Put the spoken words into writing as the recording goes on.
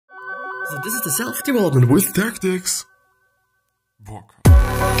So this is the self-development with tactics. Book.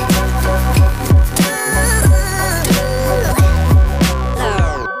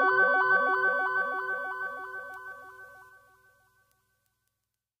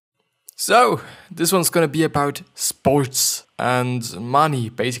 So, this one's gonna be about sports and money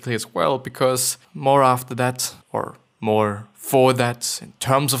basically as well, because more after that, or more for that, in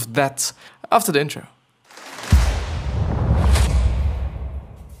terms of that, after the intro.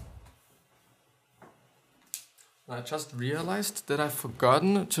 I just realized that I've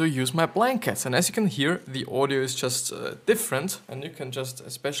forgotten to use my blanket, and as you can hear, the audio is just different, and you can just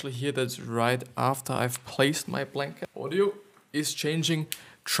especially hear that right after I've placed my blanket. Audio is changing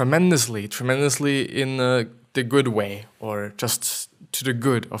tremendously in the good way, or just to the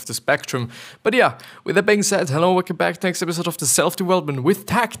good of the spectrum. But yeah, with that being said, hello, welcome back to the next episode of the Self-Development with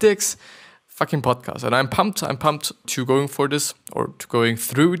Tactics fucking podcast. And I'm pumped to going for this, or to going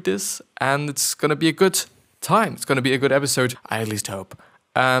through this, and it's gonna be a good time. It's gonna be a good episode, I at least hope.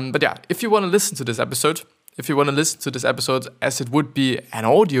 But yeah, if you want to listen to this episode, as it would be an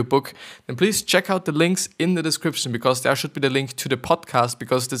audiobook, then please check out the links in the description, because there should be the link to the podcast,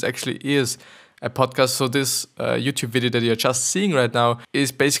 because this actually is a podcast. So this YouTube video that you're just seeing right now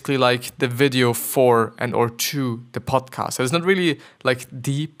is basically like the video for and or to the podcast. So it's not really like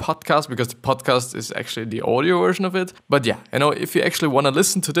the podcast, because the podcast is actually the audio version of it. But yeah, if you actually want to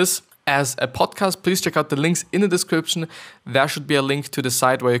listen to this as a podcast, please check out the links in the description. There should be a link to the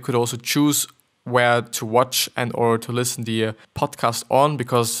site where you could also choose where to watch and or to listen the podcast on,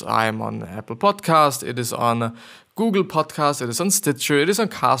 because I'm on Apple Podcast, it is on Google Podcast, it is on Stitcher, it is on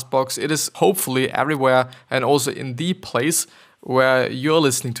Castbox, it is hopefully everywhere, and also in the place where you're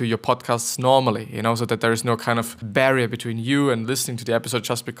listening to your podcasts normally, so that there is no kind of barrier between you and listening to the episode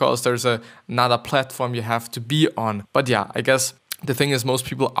just because there's another platform you have to be on. But yeah, I guess the thing is, most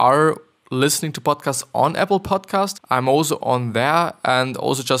people are listening to podcasts on Apple Podcast. I'm also on there, and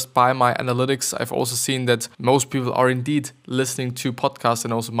also just by my analytics, I've also seen that most people are indeed listening to podcasts,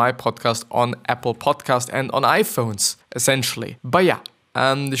 and also my podcast, on Apple Podcast and on iPhones, essentially. But yeah,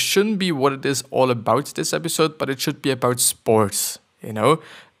 this shouldn't be what it is all about this episode, but it should be about sports,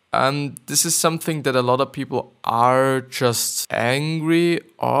 This is something that a lot of people are just angry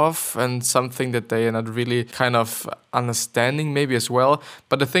of, and something that they are not really kind of understanding maybe as well.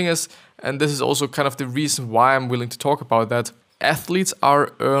 But the thing is, and this is also kind of the reason why I'm willing to talk about that, athletes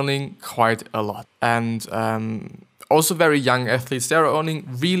are earning quite a lot. And also very young athletes, they're earning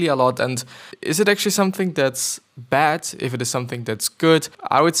really a lot. And is it actually something that's bad? If it is something that's good,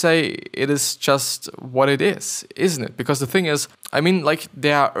 I would say it is just what it is, isn't it? Because the thing is,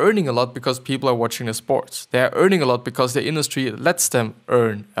 they are earning a lot because people are watching the sports. They are earning a lot because the industry lets them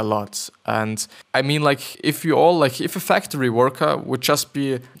earn a lot. And if a factory worker would just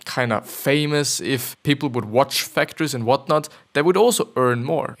be kind of famous, if people would watch factories and whatnot, they would also earn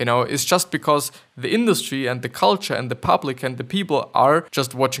more. It's just because the industry and the culture and the public and the people are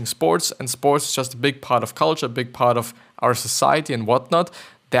just watching sports, and sports is just a big part of culture, a big part of our society and whatnot.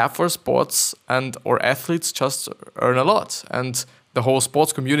 Therefore, sports and or athletes just earn a lot, and the whole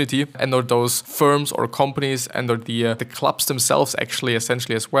sports community and or those firms or companies and or the clubs themselves actually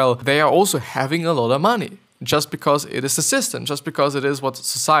essentially as well, they are also having a lot of money. Just because it is the system, just because it is what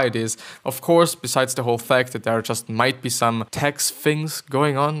society is. Of course, besides the whole fact that there just might be some tax things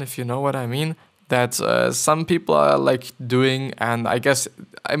going on, if you know what I mean, that some people are doing, and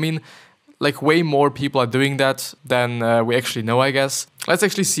way more people are doing that than we actually know, I guess. Let's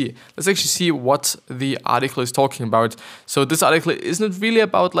actually see what the article is talking about. So this article isn't really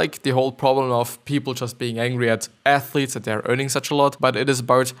about the whole problem of people just being angry at athletes that they're earning such a lot, but it is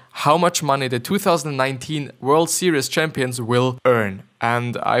about how much money the 2019 World Series champions will earn.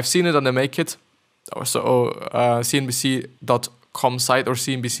 And I've seen it on the Make It, CNBC.com site or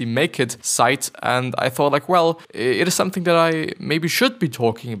CNBC Make It site, and I thought it is something that I maybe should be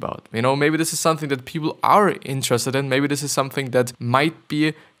talking about. Maybe this is something that people are interested in. Maybe this is something that might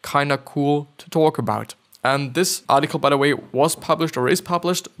be kind of cool to talk about. And this article, by the way, was published or is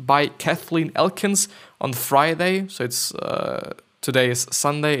published by Kathleen Elkins on Friday. So it's today is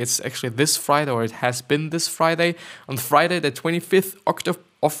Sunday. It's actually this Friday, or it has been this Friday. On Friday, the 25th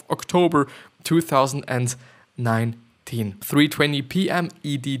of October 2019. 3:20 p.m.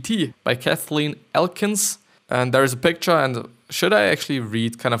 EDT by Kathleen Elkins. And there is a picture, and should I actually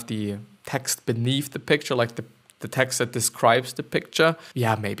read kind of the text beneath the picture, the text that describes the picture?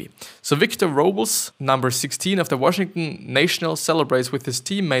 Yeah, maybe. So Victor Robles, number 16 of the Washington Nationals, celebrates with his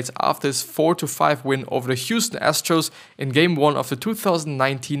teammates after his 4-5 win over the Houston Astros in Game 1 of the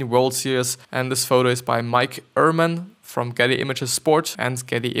 2019 World Series. And this photo is by Mike Ehrman from Getty Images Sport and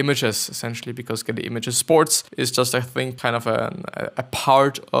Getty Images, essentially, because Getty Images Sports is just, I think, kind of a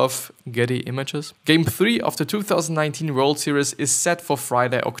part of Getty Images. Game 3 of the 2019 World Series is set for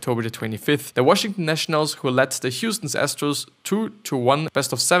Friday, October the 25th. The Washington Nationals, who led the Houston Astros 2-1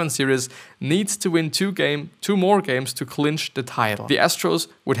 best-of-7 series, needs to win two more games to clinch the title. The Astros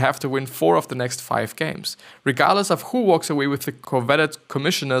would have to win 4 of the next 5 games. Regardless of who walks away with the coveted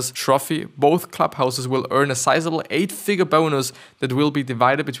Commissioner's Trophy, both clubhouses will earn a sizable 8-figure bonus that will be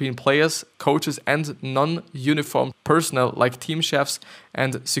divided between players, coaches, and non-uniformed personnel like team chefs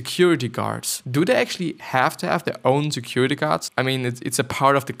and security guards. Do they actually have to have their own security guards? I mean, it's a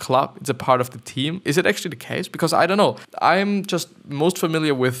part of the club, it's a part of the team. Is it actually the case? Because I don't know. I'm just most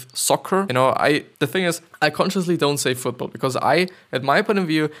familiar with soccer. The thing is, I consciously don't say football because at my point of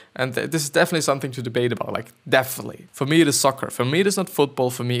view, and this is definitely something to debate about, like definitely. For me, it is soccer. For me, it is not football.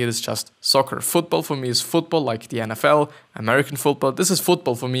 For me, it is just soccer. Football for me is football, like the NFL, American football. This is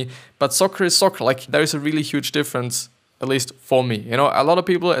football for me, but soccer is soccer. Like there is a really huge difference, at least for me. A lot of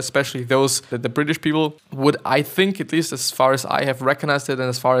people, especially the British people, would, I think, at least as far as I have recognized it and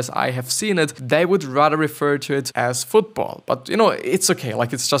as far as I have seen it, they would rather refer to it as football. But, it's okay.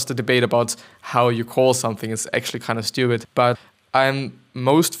 Like, it's just a debate about how you call something. It's actually kind of stupid. But I'm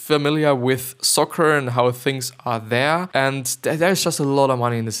most familiar with soccer and how things are there, and there's just a lot of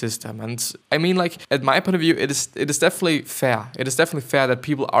money in the system. And I mean, like, at my point of view, it is definitely fair. It is definitely fair that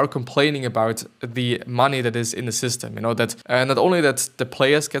people are complaining about the money that is in the system. That not only that the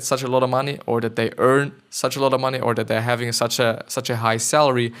players get such a lot of money, or that they earn such a lot of money, or that they're having such a high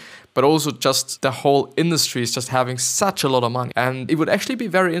salary, but also just the whole industry is just having such a lot of money. And it would actually be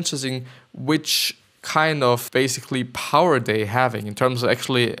very interesting which kind of basically power they having in terms of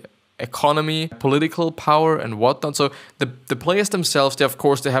actually economy, political power and whatnot. So the players themselves,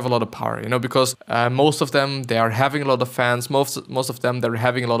 they have a lot of power, because most of them, they are having a lot of fans. Most of them, they're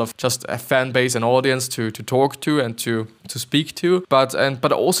having a lot of just a fan base and audience to talk to and to speak to.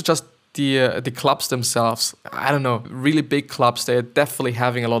 But also just the clubs themselves, I don't know, really big clubs, they're definitely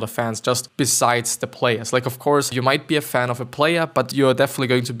having a lot of fans just besides the players. Like, of course, you might be a fan of a player, but you're definitely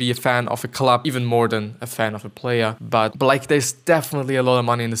going to be a fan of a club even more than a fan of a player. But like, there's definitely a lot of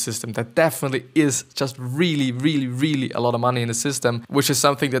money in the system. There definitely is just really, really, really a lot of money in the system, which is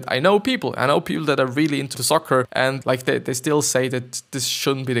something that I know people that are really into soccer, and like they still say that this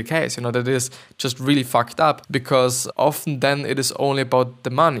shouldn't be the case, that it is just really fucked up, because often then it is only about the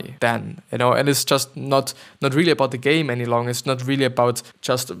money then. And it's just not really about the game any longer. It's not really about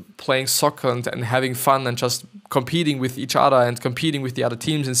just playing soccer and having fun and just competing with each other and competing with the other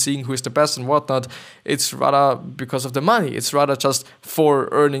teams and seeing who is the best and whatnot. It's rather because of the money. It's rather just for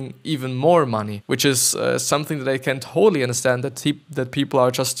earning even more money, which is something that I can totally understand that people are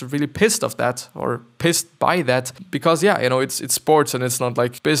just really pissed of that, or pissed by that, because it's sports and it's not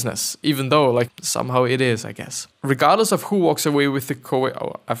like business, even though like somehow it is, I guess. Regardless of who walks away with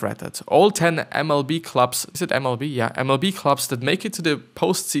the I've read that. All 10 MLB clubs, is it MLB? Yeah, MLB clubs that make it to the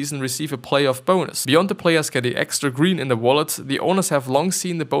postseason receive a playoff bonus. Beyond the players getting extra green in the wallet, the owners have long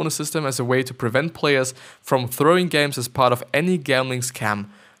seen the bonus system as a way to prevent players from throwing games as part of any gambling scam,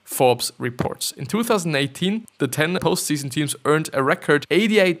 Forbes reports. In 2018, the 10 postseason teams earned a record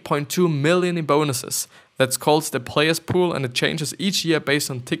 $88.2 million in bonuses. That's called the players pool, and it changes each year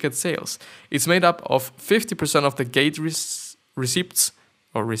based on ticket sales. It's made up of 50% of the gate receipts,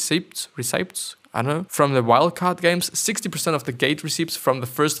 I don't know, from the wildcard games, 60% of the gate receipts from the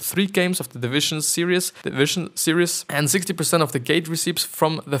first 3 games of the division series, and 60% of the gate receipts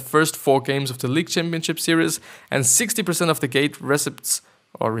from the first 4 games of the league championship series, and 60% of the gate receipts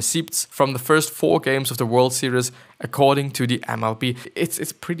from the first 4 games of the World Series, according to the MLB.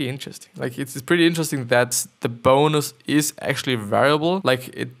 It's pretty interesting. Like, it's pretty interesting that the bonus is actually variable.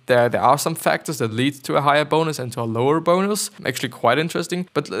 Like, there are some factors that lead to a higher bonus and to a lower bonus. Actually quite interesting.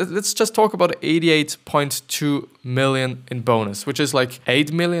 But let's just talk about 88.2 million in bonus, which is like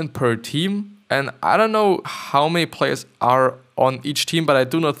 8 million per team. And I don't know how many players are on each team, but I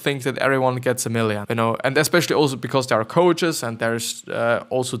do not think that everyone gets $1 million, and especially also because there are coaches and there's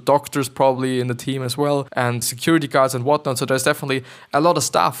also doctors probably in the team as well, and security guards and whatnot. So there's definitely a lot of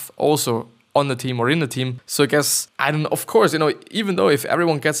staff also on the team or in the team. So I guess, of course, even though if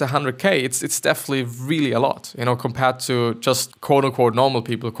everyone gets 100K, it's definitely really a lot, compared to just quote-unquote normal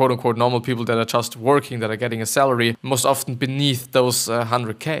people that are just working, that are getting a salary, most often beneath those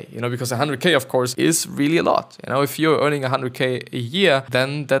 100K, because 100K, of course, is really a lot. If you're earning 100K a year,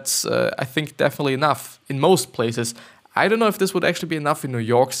 then that's, I think, definitely enough in most places. I don't know if this would actually be enough in New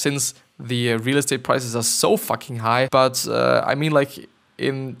York, since the real estate prices are so fucking high, but I mean, like,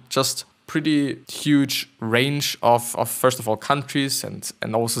 in just pretty huge range of first of all countries and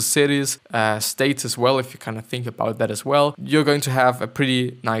also cities, states as well. If you kind of think about that as well, you're going to have a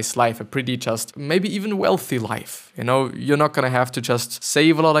pretty nice life, a pretty just maybe even wealthy life. You know, you're not gonna have to just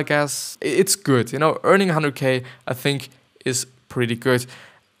save a lot, I guess. It's good. You know, earning 100K, I think, is pretty good.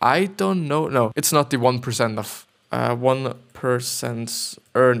 I don't know. No, it's not the 1% of 1%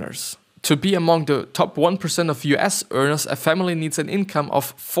 earners. To be among the top 1% of US earners, a family needs an income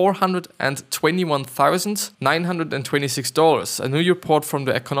of $421,926. A new report from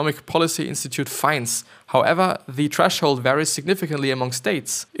the Economic Policy Institute finds. However, the threshold varies significantly among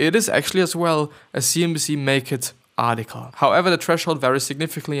states. It is actually as well a CNBC Make It article. However, the threshold varies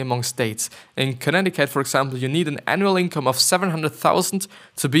significantly among states. In Connecticut, for example, you need an annual income of $700,000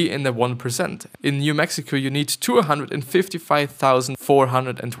 to be in the 1%. In New Mexico, you need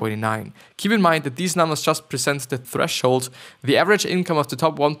 $255,429. Keep in mind that these numbers just present the threshold. The average income of the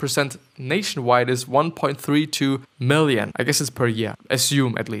top 1% nationwide is $1.32 million. I guess it's per year.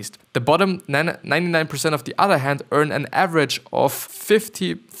 Assume at least. The bottom 99% of the other hand earn an average of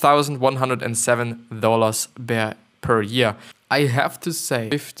 $50,107 per year. I have to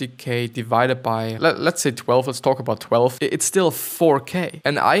say 50K divided by, let's say 12, let's talk about 12, it's still 4K.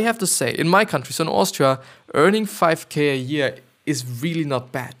 And I have to say, in my country, so in Austria, earning 5K a year is really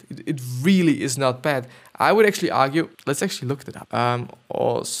not bad. It really is not bad. I would actually argue, let's actually look it up.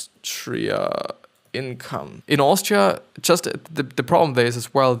 Austria income. In Austria, just the problem there is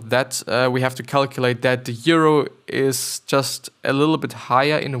as well that we have to calculate that the euro is just a little bit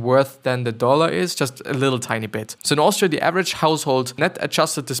higher in worth than the dollar is, just a little tiny bit. So in Austria, the average household net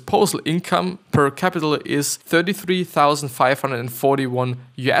adjusted disposal income per capita is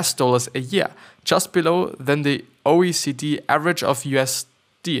 $33,541 a year, just below than the OECD average of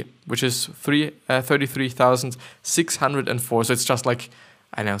USD, which is 33,604. So it's just like,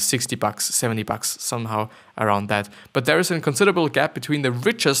 I know, $60, $70, somehow around that. But there is a considerable gap between the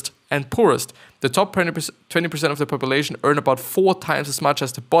richest and poorest. The top 20% of the population earn about 4 times as much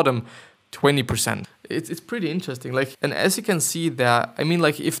as the bottom 20%. It's pretty interesting. Like, and as you can see there, I mean,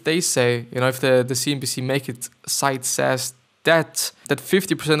 like, if they say, you know, if the CNBC Make It site says that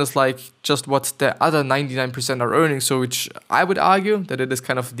 50% is like just what the other 99% are earning, so which I would argue that it is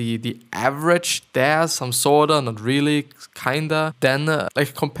kind of the average there, some sorta, not really, kinda, then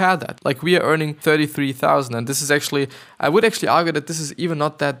like compare that. Like we are earning 33,000 and this is actually, I would actually argue that this is even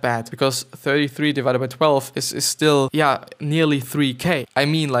not that bad because 33 divided by 12 is still, yeah, nearly 3K. I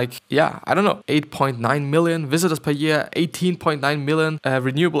mean, like, yeah, I don't know, 8.9 million visitors per year, 18.9 million,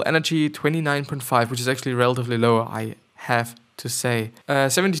 renewable energy, 29.5, which is actually relatively low, I have to say.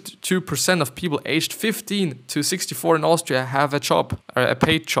 72% of people aged 15 to 64 in Austria have a job, or a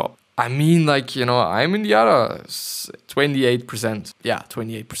paid job. I mean, like, you know, I'm in the other 28%. Yeah,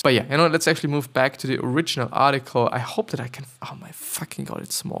 28%. But yeah, you know, let's actually move back to the original article. I hope that I can... Oh my fucking god,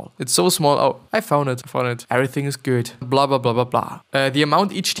 it's small. It's so small. Oh, I found it. Everything is good. Blah, blah, blah, blah, blah. The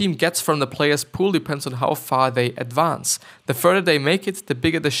amount each team gets from the players' pool depends on how far they advance. The further they make it, the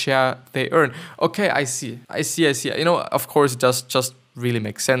bigger the share they earn. Okay, I see. You know, of course, it does just really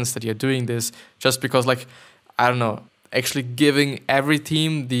make sense that you're doing this just because, like, I don't know, actually giving every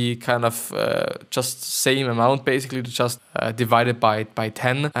team the kind of just same amount, basically, to just divide it by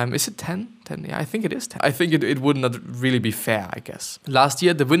 10. Is it 10? 10? Yeah, I think it is 10. I think it would not really be fair, I guess. Last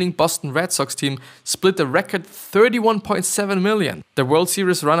year, the winning Boston Red Sox team split a record $31.7 million. The World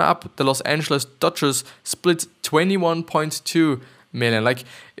Series runner-up, the Los Angeles Dodgers, split $21.2 million. Like,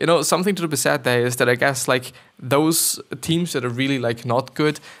 you know, something to be said there is that I guess, like, those teams that are really, like, not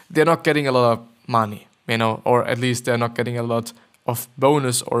good, they're not getting a lot of money. You know, or at least they're not getting a lot of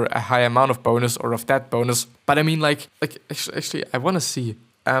bonus or a high amount of bonus or of that bonus. But I mean, like actually, I want to see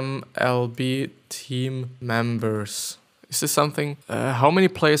MLB team members. Is this something? How many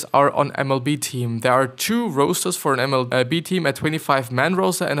players are on MLB team? There are 2 rosters for an MLB team, a 25-man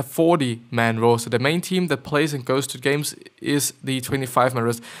roster and a 40-man roster. The main team that plays and goes to games is the 25-man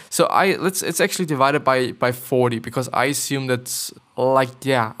roster. So it's actually divided by 40 because I assume that's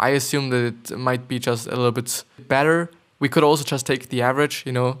I assume that it might be just a little bit better. We could also just take the average,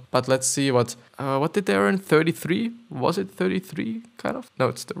 you know, but let's see what did they earn? 33? Was it 33 kind of? No,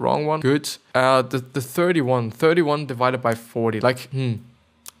 it's the wrong one. Good. The 31 divided by 40. Like,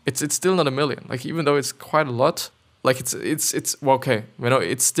 it's still not a million. Like, even though it's quite a lot, like it's well, okay, you know,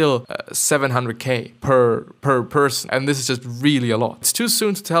 it's still 700K per person, and this is just really a lot. It's too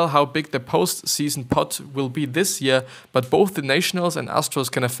soon to tell how big the postseason pot will be this year, but both the Nationals and Astros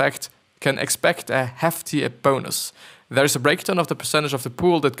can affect can expect a hefty bonus. There's a breakdown of the percentage of the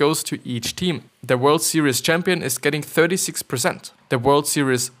pool that goes to each team. The World Series champion is getting 36%. The World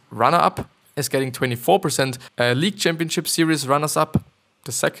Series runner-up is getting 24%. League Championship Series runners-up,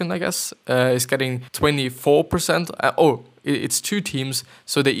 the second, I guess, is getting 24%. It's 2 teams,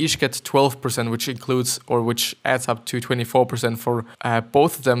 so they each get 12%, which adds up to 24% for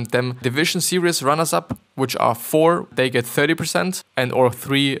both of them. Them Division Series runners-up, which are 4, they get 30% or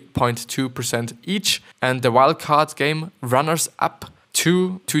 3.2% each. And the wild card game runners-up,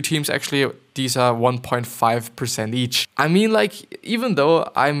 two teams actually, these are 1.5% each. I mean, like, even though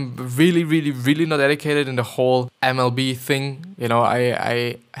I'm really, really, really not educated in the whole MLB thing, you know,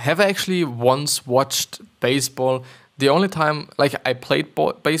 I have actually once watched baseball. The only time, like, I played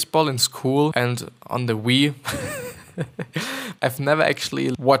baseball in school and on the Wii. I've never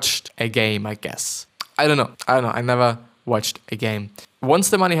actually watched a game, I guess. I don't know. I never watched a game. Once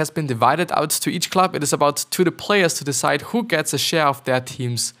the money has been divided out to each club, it is about to the players to decide who gets a share of their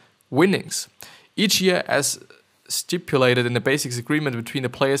team's winnings. Each year, as stipulated in the basics agreement between the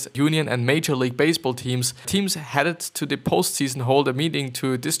Players Union and Major League Baseball teams headed to the postseason hold a meeting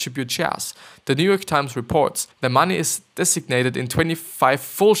to distribute shares. The New York Times reports, the money is designated in 25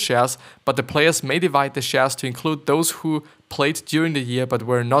 full shares, but the players may divide the shares to include those who played during the year but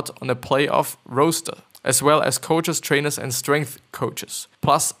were not on a playoff roster, as well as coaches, trainers, and strength coaches,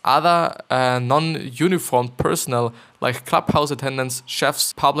 plus other non-uniformed personnel like clubhouse attendants,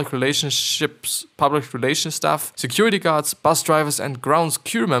 chefs, public relations staff, security guards, bus drivers, and grounds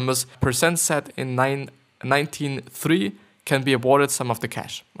crew members. Percent set in 1903 can be awarded some of the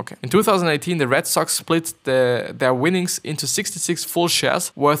cash. Okay. In 2018, the Red Sox split their winnings into 66 full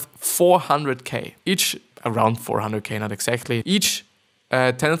shares worth 400k each, around 400k, not exactly each.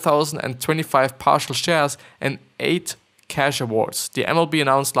 10,000 and 25 partial shares and 8 cash awards. The MLB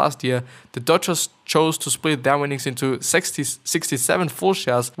announced last year the Dodgers chose to split their winnings into 67 full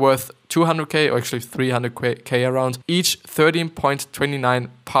shares worth 200k or actually 300k around, each 13.29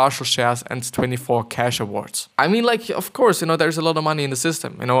 partial shares and 24 cash awards. I mean, like, of course, you know, there's a lot of money in the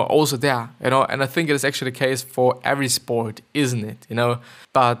system, you know, also there, you know, and I think it is actually the case for every sport, isn't it, you know?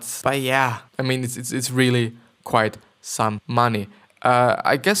 But yeah, I mean, it's really quite some money.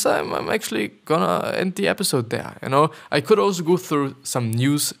 I guess I'm actually gonna end the episode there, you know. I could also go through some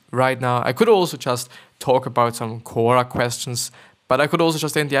news right now. I could also just talk about some Quora questions, but I could also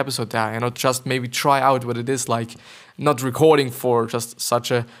just end the episode there, you know, just maybe try out what it is like not recording for just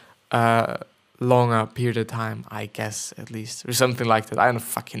such a longer period of time, I guess, at least, or something like that. I don't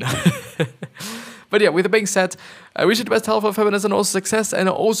fucking know. But yeah, with that being said, I wish you the best health, happiness, and also success, and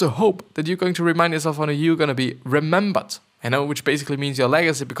I also hope that you're going to remind yourself on you're going to be remembered. You know, which basically means your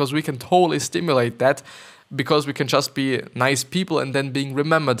legacy, because we can totally stimulate that, because we can just be nice people and then being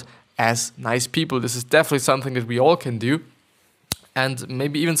remembered as nice people. This is definitely something that we all can do, and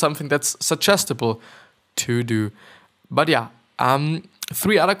maybe even something that's suggestible to do. But yeah,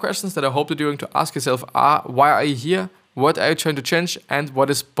 3 other questions that I hope that you're going to ask yourself are: why are you here? What are you trying to change? And what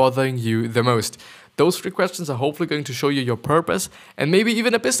is bothering you the most? Those 3 questions are hopefully going to show you your purpose and maybe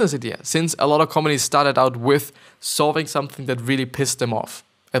even a business idea, since a lot of companies started out with solving something that really pissed them off.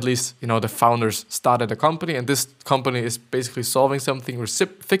 At least, you know, the founders started a company, and this company is basically solving something or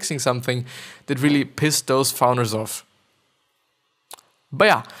fixing something that really pissed those founders off. But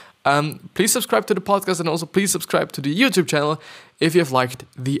yeah, please subscribe to the podcast, and also please subscribe to the YouTube channel if you've liked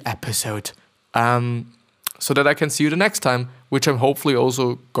the episode, so that I can see you the next time, which I'm hopefully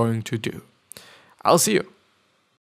also going to do. I'll see you.